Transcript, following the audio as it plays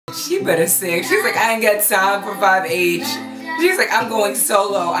She better sing. She's like, I ain't got time for 5H. She's like, I'm going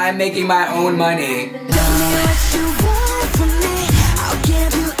solo. I'm making my own money. Tell me what you want from me. I'll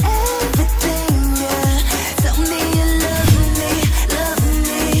give you everything, yeah. Tell me you love me, love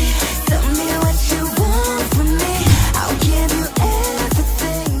me. Tell me what you want from me. I'll give you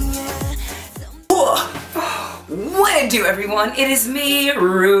everything, yeah. What it do, everyone? It is me,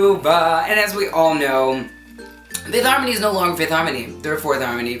 Ruba. And as we all know, Fifth Harmony is no longer Fifth Harmony. They're Fourth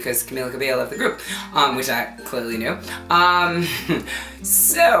Harmony because Camila Cabello left the group, which I clearly knew.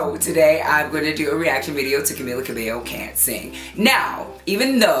 So today I'm going to do a reaction video to Camila Cabello Can't Sing. Now,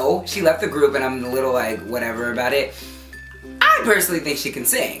 even though she left the group and I'm a little like whatever about it, I personally think she can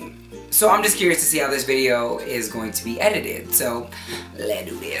sing. So I'm just curious to see how this video is going to be edited. So let's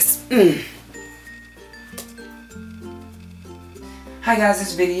do this. Hi guys,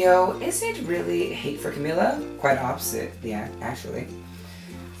 this video isn't really hate for Camila. Quite opposite, yeah, actually.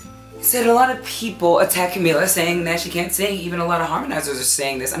 Said a lot of people attack Camila saying that she can't sing. Even a lot of harmonizers are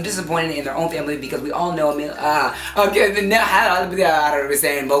saying this. I'm disappointed in their own family because we all know I don't know,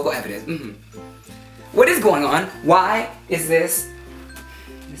 saying vocal evidence. What is going on? Why is this?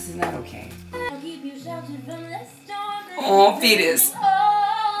 This is not okay. Oh, fetus.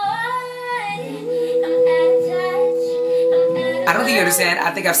 I don't think you understand.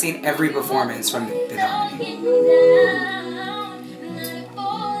 I think I've seen every performance from Fifth Harmony.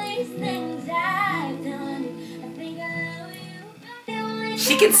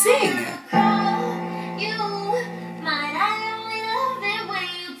 She can sing.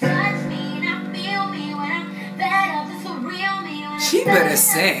 She better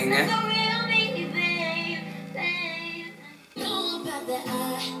sing.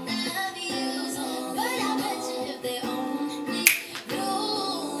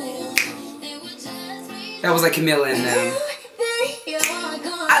 That was like Camila and them.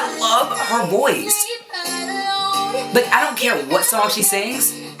 I love her voice. Like, I don't care what song she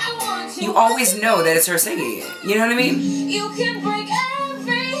sings, you always know that it's her singing it. You know what I mean?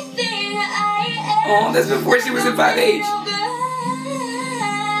 Oh, that's before she was in 5H.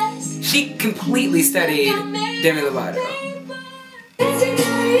 She completely studied Demi Lovato.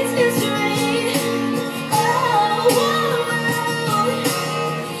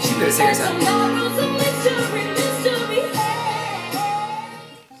 She better sing her something.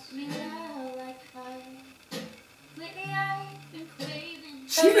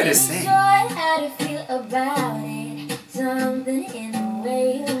 She better sing. How to feel about it. Something in the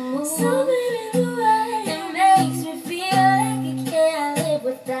way you move. Something in the way it makes me feel like I can't live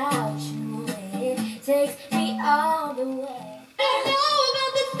without you. It takes me all the way. I know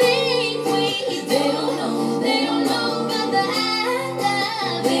about the things we they don't know. They don't know about the I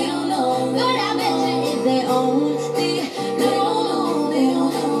love. They don't know. But I bet you if they only they don't know. They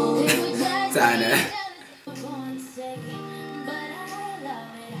don't know. They would just Dinah.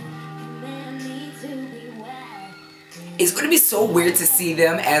 It's gonna be so weird to see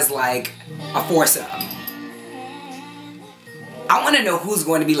them as like a foursome. I wanna know who's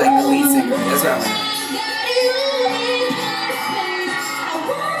going to be like the lead singer. That's what I want to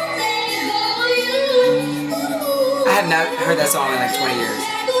know. I have not heard that song in like 20 years.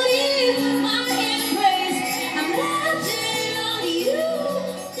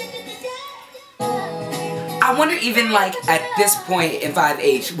 I wonder even like at this point in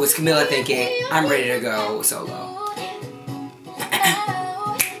 5H, was Camila thinking, I'm ready to go solo?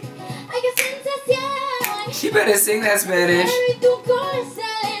 She better sing that Spanish.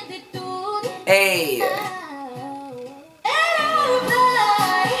 Hey.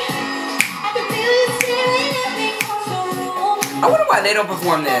 I wonder why they don't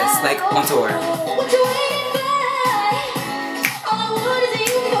perform this, like, on tour.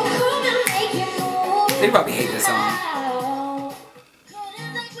 They probably hate this song.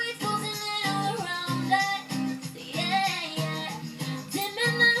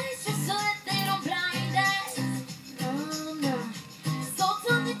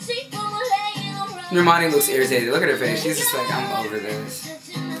 Normani looks irritated. Look at her face. She's just like, I'm over this.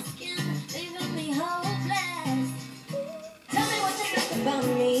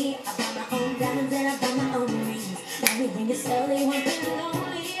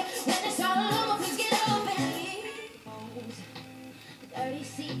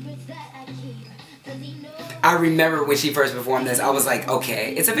 I remember when she first performed this, I was like,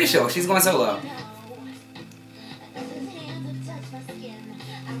 okay, it's official. She's going solo.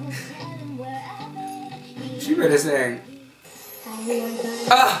 She better sing.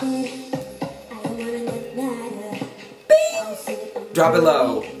 Ah! Drop it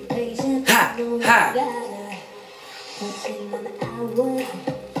low. Ha! Ha!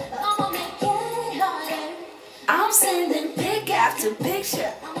 I'm sending pic after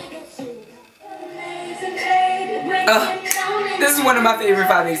picture. This is one of my favorite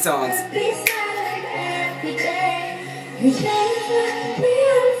 5/8 songs.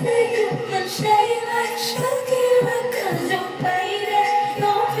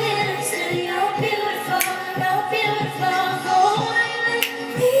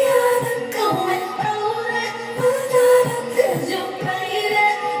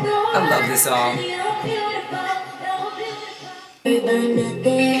 I love this song.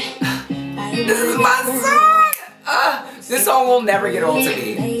 This is my song! This song will never get old to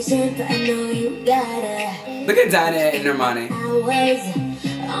me. Look at Dinah and Normani.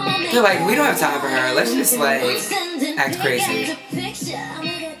 They're like, we don't have time for her. Let's just like act crazy.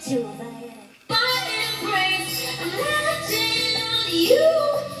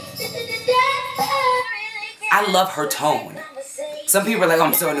 I love her tone. Some people are like, oh,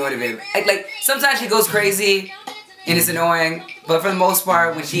 I'm so annoyed of it. Like sometimes she goes crazy and it's annoying, but for the most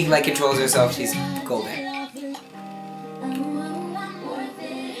part, when she like controls herself, she's golden.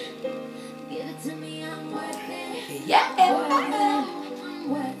 Yeah.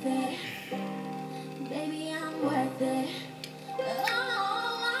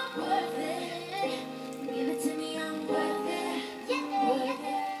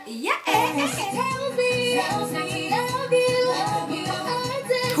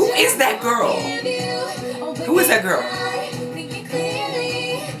 Who is that girl? Who is that girl?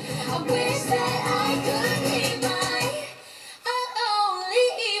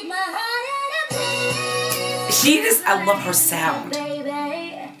 She just, I love her sound.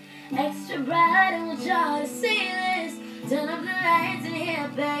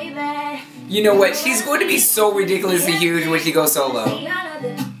 You know what? She's going to be so ridiculously huge when she goes solo.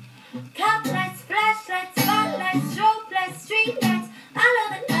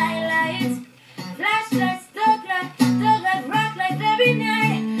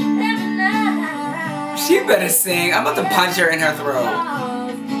 She better sing. I'm about to punch her in her throat.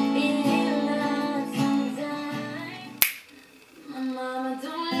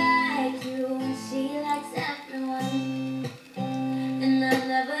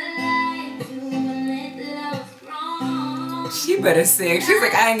 She better sing. She's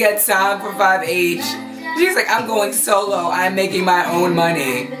like, I ain't got time for 5H. She's like, I'm going solo. I'm making my own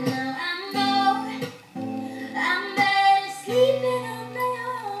money.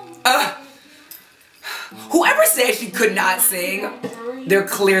 Whoever says she could not sing, they're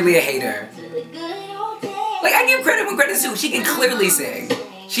clearly a hater. Like, I give credit when credit's due. She can clearly sing.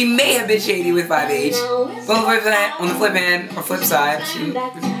 She may have been shady with 5H, but on the flip hand, or flip side, she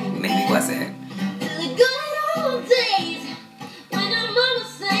maybe wasn't.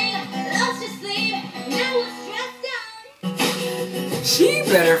 She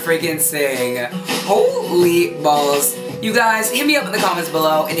better freaking sing. Holy balls. You guys, hit me up in the comments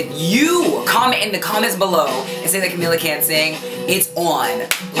below, and if you comment in the comments below and say that Camila can't sing, it's on,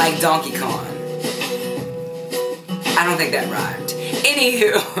 like Donkey Kong. I don't think that rhymed.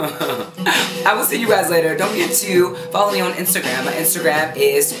 Anywho, I will see you guys later. Don't forget to follow me on Instagram. My Instagram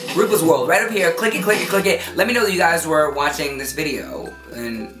is Rupa's World. Right up here, click it, click it, click it. Let me know that you guys were watching this video,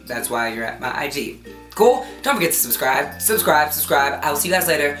 and that's why you're at my IG. Cool? Don't forget to subscribe. Subscribe. I will see you guys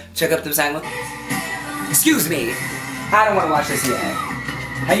later. Check out them sign. Excuse me. I don't want to watch this yet.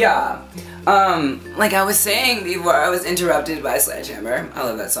 Hey y'all. Like I was saying before, I was interrupted by Sledgehammer. I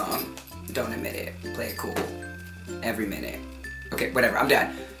love that song. Don't admit it. Play it cool. Every minute. Okay, whatever. I'm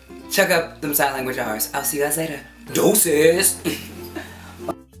done. Check out them sign language hours. I'll see you guys later. Doses.